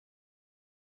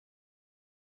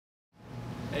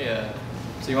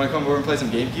So you want to come over and play some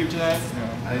GameCube tonight? No.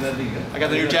 I think that'd be good. I got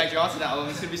the new Jack Johnson album.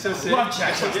 It's gonna be so sick. Love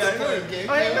Jack Johnson. Yeah, Playing GameCube.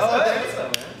 Oh, hey, what's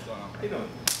up, man? What's going on? How you doing?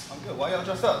 I'm good. Why y'all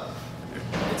dressed up?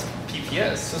 It's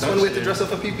PPS. Since when we have to dress up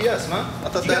for PPS, man? I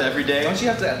thought that every day. Don't you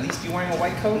have to at least be wearing a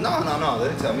white coat? No. They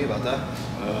didn't tell me about that.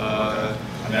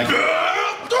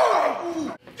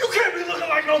 You can't be looking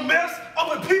like no mess up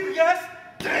at PPS.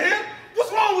 Damn,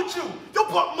 what's wrong with you? Your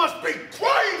butt must be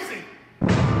crazy.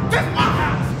 That's my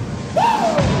house. Woo!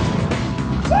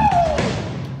 Woo!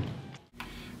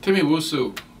 Timi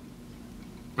Wusu,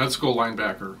 med school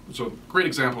linebacker, was a great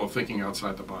example of thinking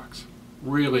outside the box.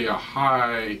 Really a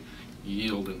high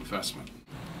yield investment.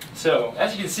 So,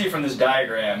 as you can see from this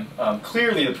diagram,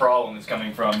 clearly the problem is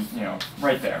coming from,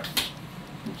 right there.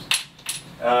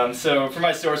 So for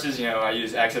my sources, I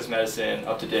use Access Medicine,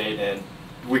 Up to Date, and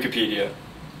Wikipedia.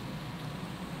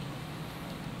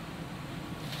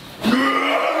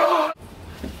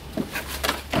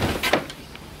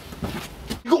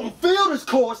 You're gonna fail this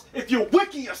course if your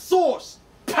wiki a source.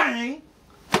 Pain.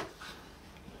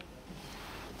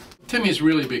 Timi's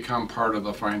really become part of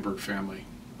the Feinberg family.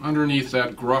 Underneath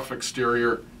that gruff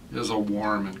exterior is a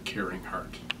warm and caring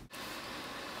heart.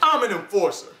 I'm an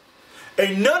enforcer.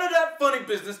 Ain't none of that funny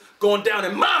business going down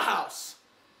in my house.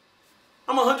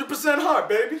 I'm 100% hard,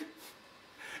 baby.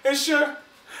 And sure,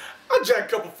 I jack a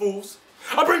couple fools.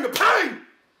 I bring the pain.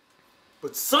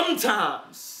 But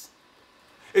sometimes,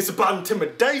 it's about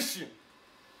intimidation.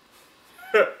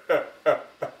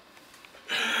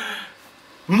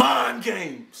 Mind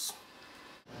games.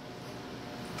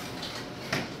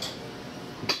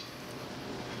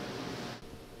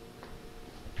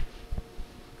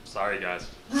 Sorry, guys.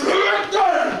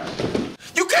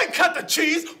 You can't cut the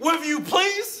cheese wherever you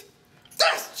please.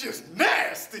 That's just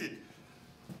nasty.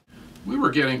 We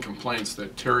were getting complaints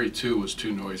that Terry 2 was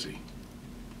too noisy.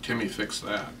 Timi fixed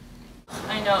that.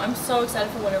 I know, I'm so excited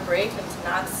for winter break and to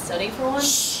not study for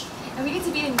once. And we get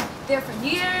to be in there for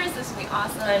New Year's. This will be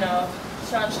awesome. I know.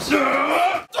 Sean,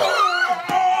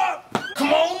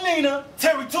 come on, Nina.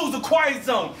 Terry 2's a quiet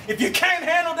zone. If you can't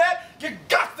handle that, you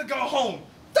got to go home.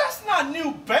 That's not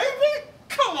new, baby.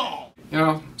 Come on.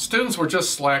 Students were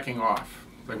just slacking off.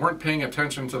 They weren't paying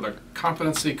attention to the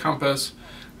competency compass.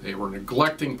 They were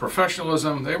neglecting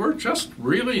professionalism. They were just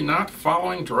really not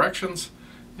following directions.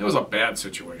 It was a bad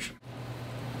situation.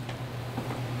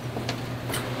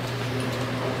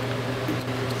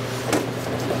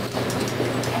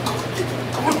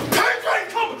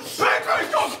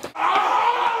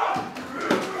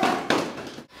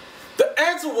 The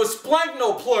answer was splank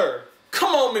no plur.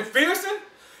 Come on, McPherson.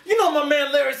 You know my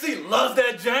man Larry C loves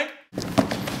that jank.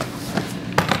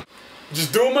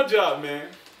 Just doing my job, man.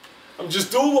 I'm just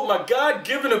doing what my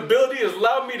God-given ability has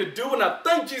allowed me to do, and I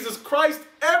thank Jesus Christ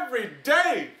every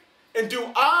day. And do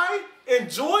I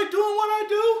enjoy doing what I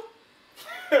do?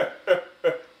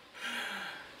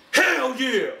 Hell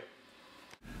yeah!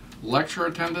 Lecture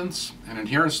attendance and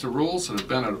adherence to rules have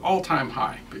been at all-time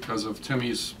high because of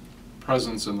Timi's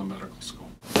presence in the medical school.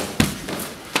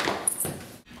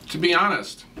 To be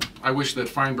honest, I wish that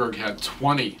Feinberg had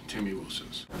 20 Timi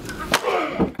Wusus.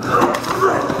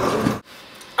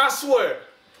 I swear,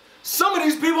 some of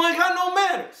these people ain't got no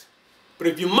manners. But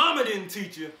if your mama didn't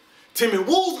teach you, Timi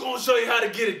Wu's gonna show you how to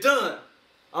get it done.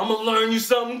 I'm gonna learn you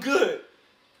something good.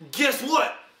 Guess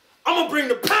what? I'm gonna bring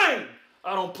the pain.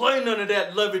 I don't play none of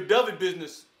that lovey-dovey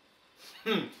business.